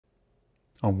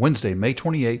on Wednesday, May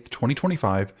 28th,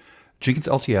 2025, Jenkins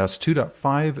LTS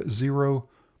 2.50,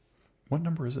 what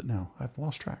number is it now? I've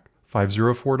lost track.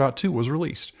 504.2 was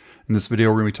released. In this video,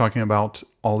 we're going to be talking about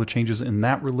all the changes in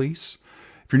that release.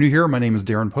 If you're new here, my name is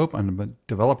Darin Pope. I'm a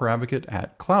developer advocate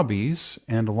at CloudBees,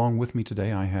 and along with me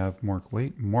today, I have Mark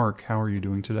Waite. Mark, how are you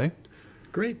doing today?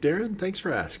 Great, Darin. Thanks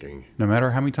for asking. No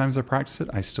matter how many times I practice it,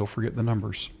 I still forget the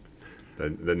numbers.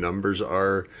 The numbers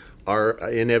are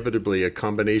inevitably a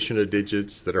combination of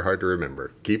digits that are hard to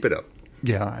remember. Keep it up.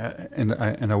 Yeah,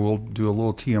 and I will do a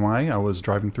little TMI. I was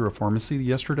driving through a pharmacy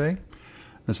yesterday.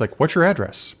 And it's like, what's your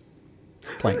address?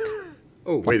 Blank.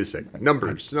 Oh, wait a second.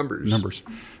 Numbers.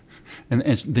 And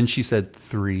then she said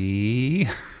 3.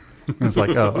 I was like,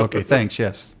 oh, okay, thanks.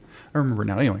 Yes, I remember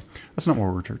now. Anyway, that's not what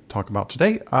we're going to talk about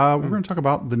today. We're going to talk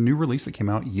about the new release that came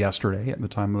out yesterday at the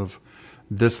time of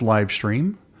this live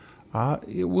stream.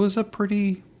 It was a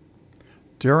pretty,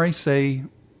 dare I say,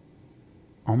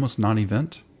 almost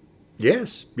non-event.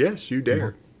 Yes, you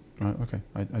dare. Okay,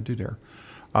 I do dare.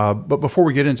 But before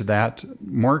we get into that,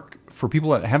 Mark, for people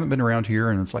that haven't been around here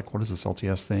and it's like, what is this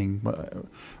LTS thing? I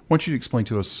want you to explain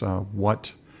to us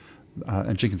what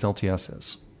Jenkins LTS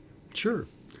is. Sure.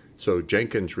 So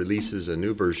Jenkins releases a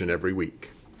new version every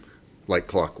week, like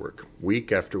clockwork,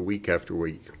 week after week after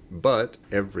week. But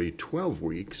every 12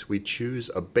 weeks, we choose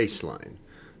a baseline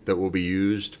that will be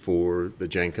used for the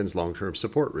Jenkins long-term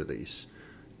support release.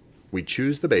 We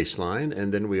choose the baseline,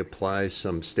 and then we apply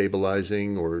some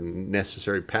stabilizing or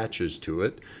necessary patches to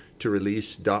it to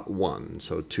release .1,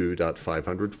 so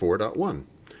 2.504.1.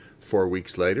 4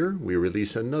 weeks later, we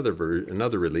release another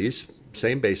release,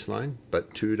 same baseline,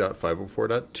 but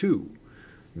 2.504.2.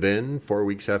 Then 4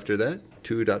 weeks after that,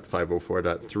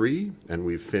 2.504.3, and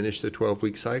we've finished the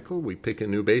 12-week cycle. We pick a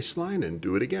new baseline and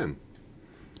do it again.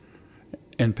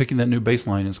 And picking that new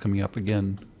baseline is coming up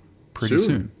again pretty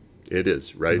soon. It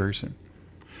is, right? Very soon.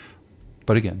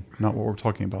 But again, not what we're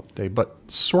talking about today, but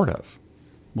sort of.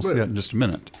 We'll see that in just a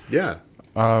minute. Yeah.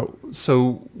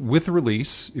 So with the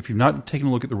release, if you've not taken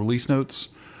a look at the release notes,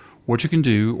 what you can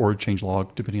do, or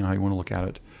changelog, depending on how you want to look at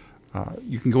it,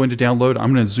 you can go into download.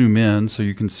 I'm going to zoom in so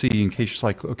you can see in case it's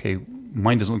like, okay,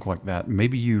 mine doesn't look like that.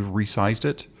 Maybe you've resized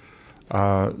it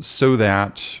so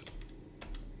that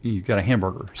you've got a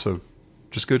hamburger. So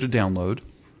just go to download.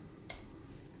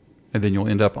 And then you'll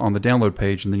end up on the download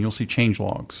page, and then you'll see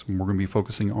changelogs. And we're going to be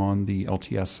focusing on the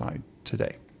LTS side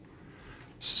today.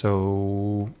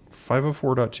 So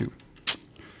 504.2.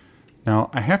 Now,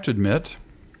 I have to admit,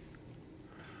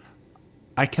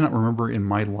 I cannot remember in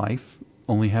my life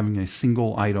only having a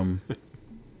single item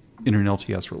in an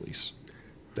LTS release.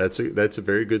 That's a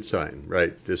very good sign,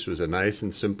 right? This was a nice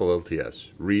and simple LTS,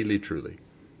 really, truly.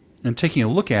 And taking a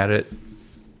look at it,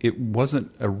 it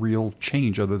wasn't a real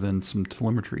change other than some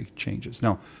telemetry changes.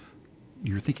 Now,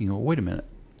 you're thinking, oh, wait a minute.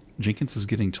 Jenkins is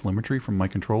getting telemetry from my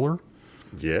controller?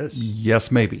 Yes. Yes,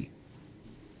 maybe.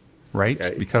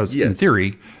 Right? Because yes. In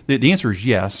theory, the answer is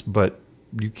yes, but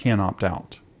you can opt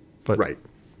out. But right.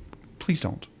 Please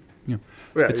don't. You know,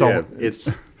 well,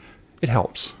 it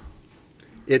helps.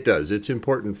 It does. It's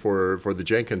important for the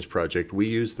Jenkins project. We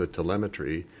use the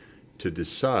telemetry to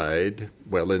decide,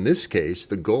 well, in this case,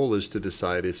 the goal is to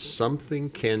decide if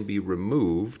something can be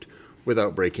removed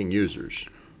without breaking users.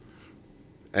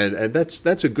 And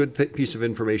that's a good piece of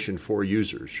information for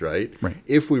users, right? Right.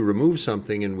 If we remove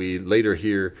something and we later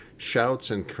hear shouts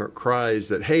and cries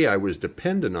that, hey, I was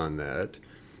dependent on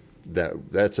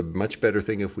that's a much better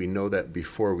thing if we know that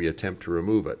before we attempt to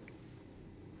remove it.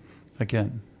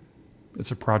 Again, it's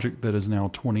a project that is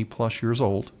now 20 plus years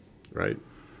old. Right.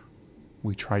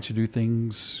 We try to do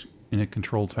things in a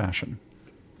controlled fashion.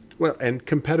 Well, and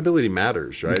compatibility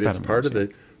matters, right? It's part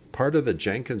of the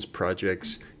Jenkins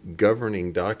project's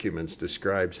governing documents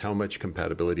describes how much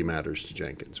compatibility matters to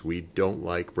Jenkins. We don't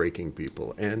like breaking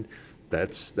people, and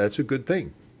that's a good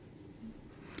thing.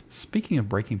 Speaking of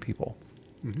breaking people,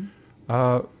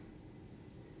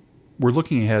 we're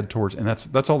looking ahead towards, and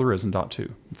that's all there is in .2.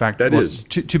 In fact,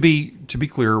 to be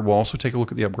clear, we'll also take a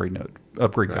look at the upgrade guide,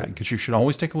 because you should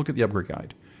always take a look at the upgrade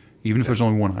guide, even if there's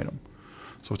only one item.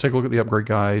 So we'll take a look at the upgrade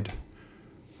guide.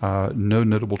 No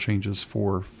notable changes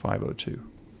for 502.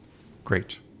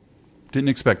 Great. Didn't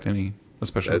expect any,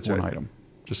 especially with one item.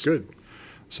 Just good.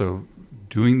 So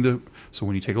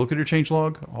when you take a look at your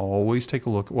changelog, always take a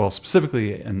look. Well,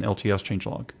 specifically an LTS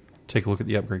changelog, take a look at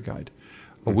the upgrade guide.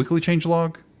 A weekly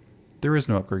changelog, there is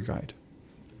no upgrade guide.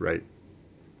 Right.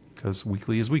 Because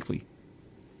weekly is weekly.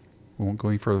 We won't go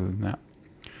any further than that.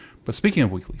 But speaking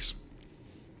of weeklies,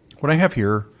 what I have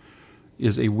here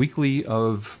is a weekly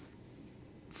of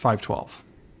 512.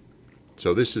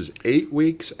 So this is 8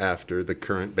 weeks after the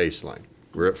current baseline.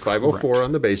 We're at 504 Correct.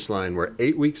 on the baseline. We're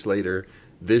 8 weeks later.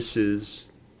 This is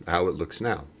how it looks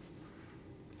now.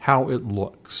 How it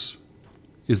looks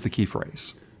is the key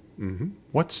phrase.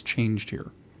 What's changed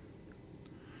here?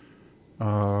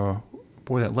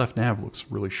 Boy, that left nav looks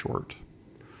really short.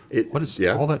 What is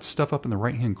all that stuff up in the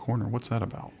right-hand corner? What's that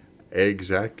about?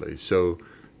 Exactly. So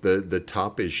the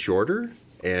top is shorter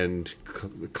and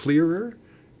clearer,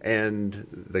 and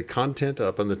the content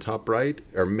up on the top right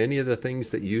are many of the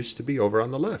things that used to be over on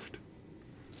the left.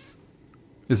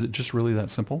 Is it just really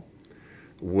that simple?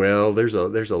 Well, there's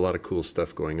a lot of cool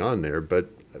stuff going on there, but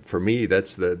for me,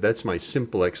 that's my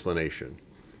simple explanation.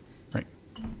 Right.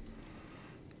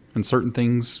 And certain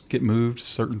things get moved,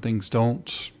 certain things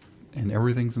don't, and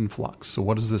everything's in flux. So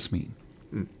what does this mean?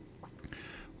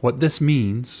 What this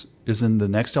means is in the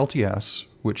next LTS,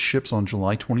 which ships on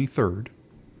July 23rd,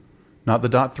 not the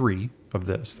 .3 of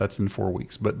this, that's in 4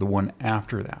 weeks, but the one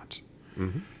after that,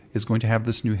 is going to have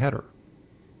this new header.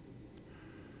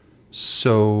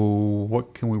 So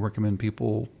what can we recommend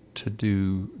people to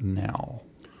do now?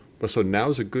 Well, so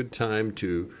now's a good time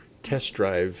to test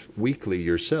drive weekly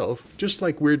yourself, just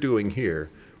like we're doing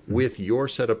here, with your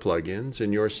set of plugins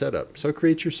and your setup. So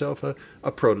create yourself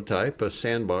a prototype, a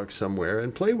sandbox somewhere,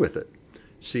 and play with it.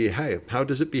 See, hey, how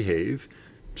does it behave?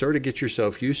 Sort of get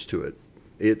yourself used to it.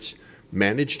 It's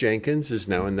Manage Jenkins is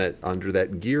now in that under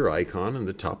that gear icon in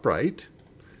the top right.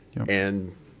 Yep.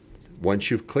 And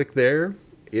once you've clicked there,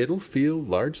 it'll feel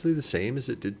largely the same as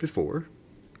it did before.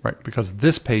 Right, because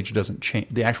this page doesn't change.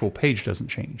 The actual page doesn't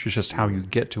change. It's just how you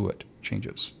get to it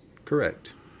changes. Correct.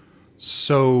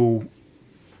 So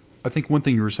I think one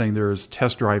thing you were saying there is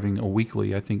test driving a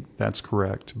weekly. I think that's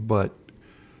correct. But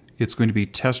it's going to be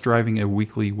test driving a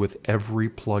weekly with every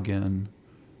plugin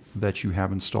that you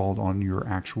have installed on your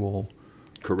actual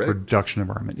production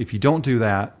environment. If you don't do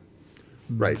that,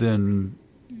 then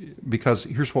because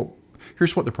here's what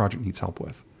the project needs help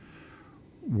with.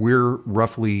 We're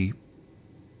roughly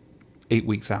 8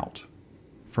 weeks out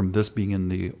from this being in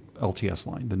the LTS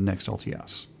line, the next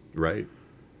LTS. Right.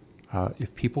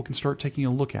 If people can start taking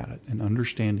a look at it and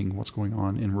understanding what's going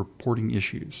on and reporting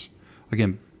issues.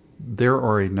 Again, there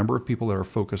are a number of people that are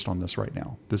focused on this right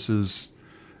now. This is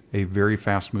a very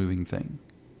fast-moving thing.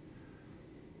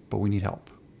 But we need help.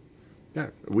 Yeah,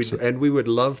 and we would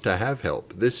love to have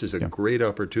help. This is a great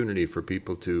opportunity for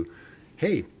people to,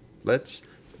 hey,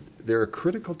 there are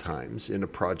critical times in a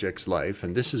project's life,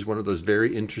 and this is one of those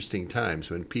very interesting times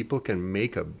when people can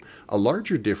make a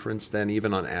larger difference than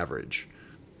even on average.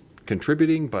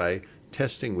 Contributing by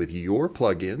testing with your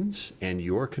plugins and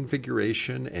your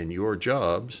configuration and your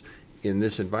jobs in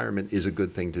this environment is a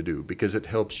good thing to do because it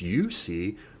helps you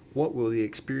see what will the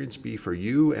experience be for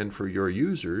you and for your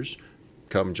users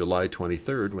come July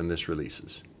 23rd when this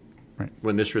releases. Right.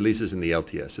 When this releases in the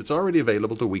LTS. It's already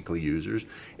available to weekly users,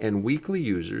 and weekly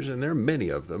users, and there are many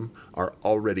of them, are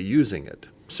already using it.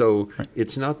 So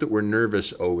it's not that we're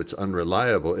nervous, oh, it's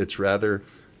unreliable. It's rather,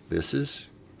 this is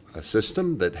a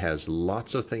system that has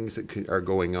lots of things that are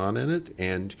going on in it,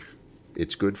 and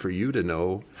it's good for you to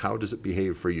know how does it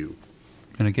behave for you.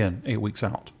 And again, 8 weeks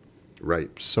out. Right.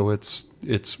 So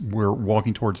we're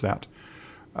walking towards that.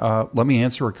 Let me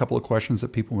answer a couple of questions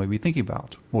that people may be thinking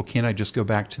about. Well, can I just go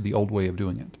back to the old way of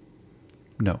doing it?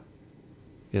 No.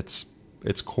 It's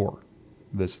core.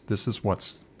 This is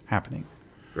what's happening.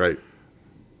 Right.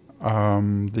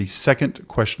 The second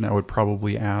question I would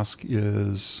probably ask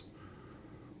is,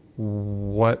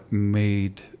 what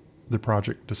made the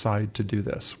project decide to do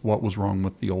this? What was wrong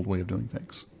with the old way of doing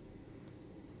things?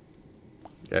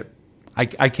 Yep.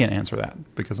 I can't answer that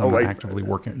because I'm not actively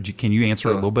working. Can you answer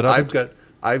a little bit of it?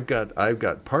 I've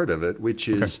got part of it, which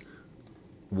is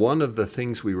one of the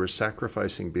things we were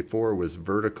sacrificing before was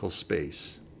vertical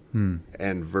space.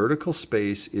 And vertical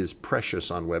space is precious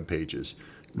on web pages.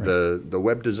 Right. The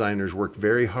web designers work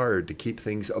very hard to keep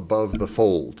things above the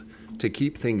fold, to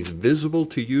keep things visible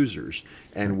to users.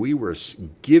 And we were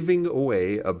giving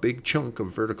away a big chunk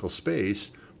of vertical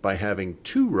space by having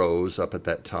 2 rows up at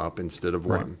that top instead of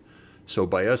 1. So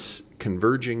by us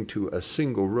converging to a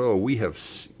single row, we have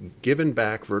given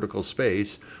back vertical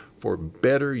space for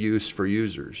better use for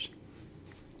users.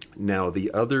 Now,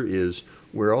 the other is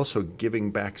we're also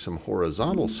giving back some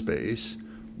horizontal space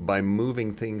by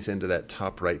moving things into that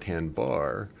top right-hand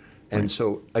bar. And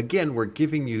so, again, we're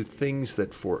giving you things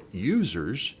that for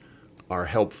users are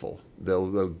helpful.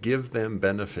 They'll give them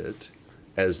benefit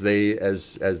as they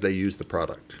use the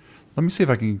product. Let me see if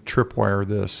I can tripwire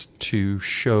this to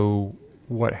show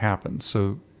what happens.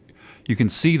 So you can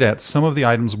see that some of the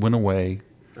items went away,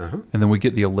 and then we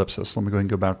get the ellipsis. Let me go ahead and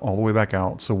go back all the way back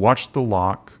out. So watch the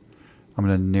lock. I'm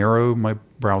going to narrow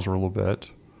browser a little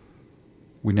bit.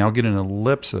 We now get an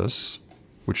ellipsis,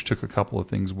 which took a couple of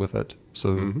things with it.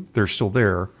 So they're still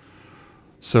there.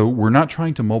 So we're not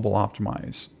trying to mobile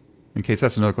optimize. In case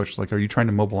that's another question, like, are you trying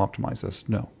to mobile optimize this?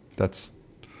 No.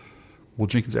 Will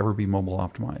Jenkins ever be mobile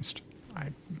optimized?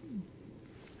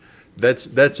 That's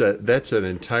an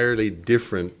entirely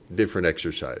different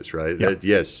exercise, right?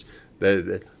 Yeah.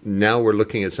 Now we're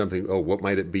looking at something. Oh, what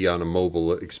might it be on a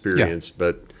mobile experience? Yeah.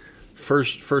 But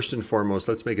first and foremost,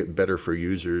 let's make it better for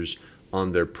users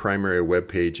on their primary web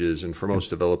pages. And for most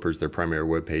developers, their primary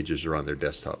web pages are on their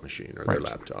desktop machine or their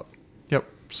laptop. Yep.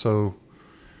 So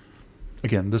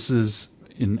again, this is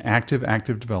in active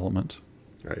development.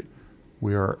 Right.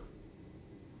 We are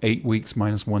 8 weeks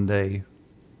minus 1 day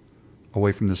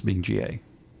away from this being GA.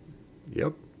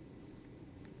 Yep.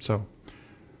 So,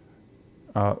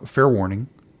 fair warning,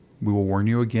 we will warn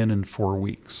you again in 4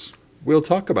 weeks. We'll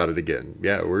talk about it again.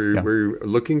 Yeah, we're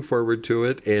looking forward to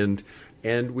it, and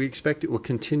we expect it will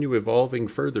continue evolving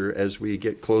further as we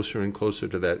get closer and closer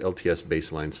to that LTS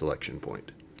baseline selection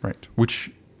point. Right,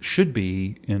 which should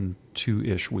be in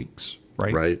 2-ish weeks,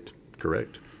 right? Right,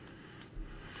 correct.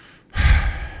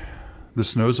 The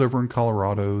snow's over in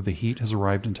Colorado. The heat has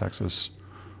arrived in Texas.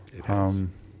 It has.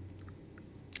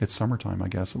 It's summertime, I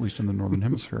guess, at least in the Northern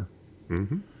Hemisphere.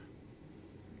 Mm-hmm.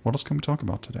 What else can we talk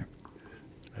about today?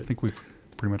 I think we've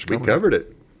pretty much covered it. We covered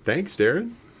it. Thanks,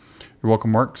 Darin. You're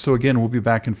welcome, Mark. So again, we'll be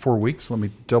back in 4 weeks. Let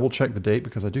me double check the date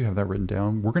because I do have that written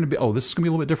down. We're going to be, this is going to be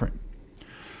a little bit different.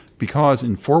 Because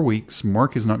in 4 weeks,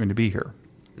 Mark is not going to be here.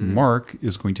 Mark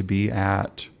is going to be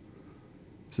at,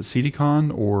 is it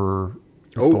CDCon or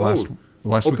it's the last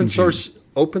week in June?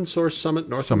 Open Source Summit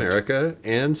North America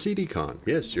and CDCon.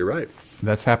 Yes, you're right.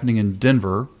 That's happening in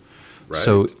Denver. Right.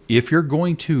 So if you're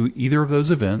going to either of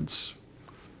those events,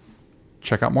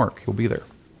 check out Mark. He'll be there.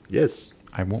 Yes.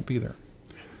 I won't be there.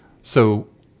 So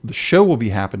the show will be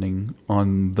happening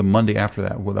on the Monday after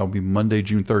that. Well, that'll be Monday,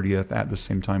 June 30th at the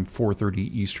same time, 4:30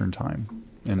 Eastern time,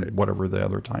 and whatever the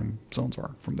other time zones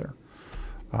are from there.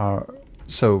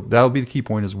 So that'll be the key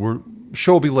point is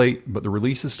show will be late, but the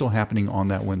release is still happening on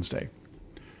that Wednesday.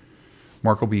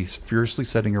 Mark will be furiously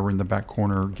sitting over in the back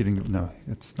corner no,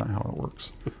 it's not how it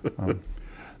works.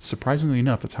 Surprisingly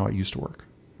enough, it's how it used to work.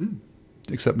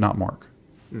 Except not Mark.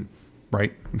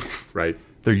 Right? Right.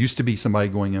 There used to be somebody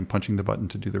going in punching the button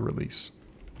to do the release.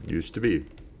 Used to be.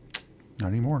 Not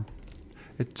anymore.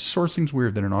 It sort of seems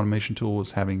weird that an automation tool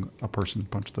is having a person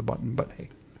punch the button, but hey,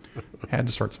 had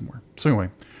to start somewhere. So anyway,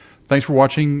 thanks for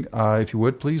watching. If you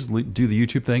would, please do the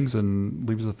YouTube things and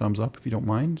leave us a thumbs up if you don't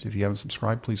mind. If you haven't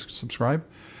subscribed, please subscribe.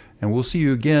 And we'll see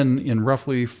you again in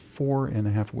roughly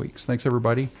 4.5 weeks. Thanks,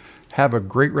 everybody. Have a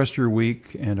great rest of your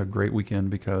week and a great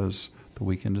weekend because the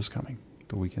weekend is coming.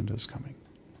 The weekend is coming.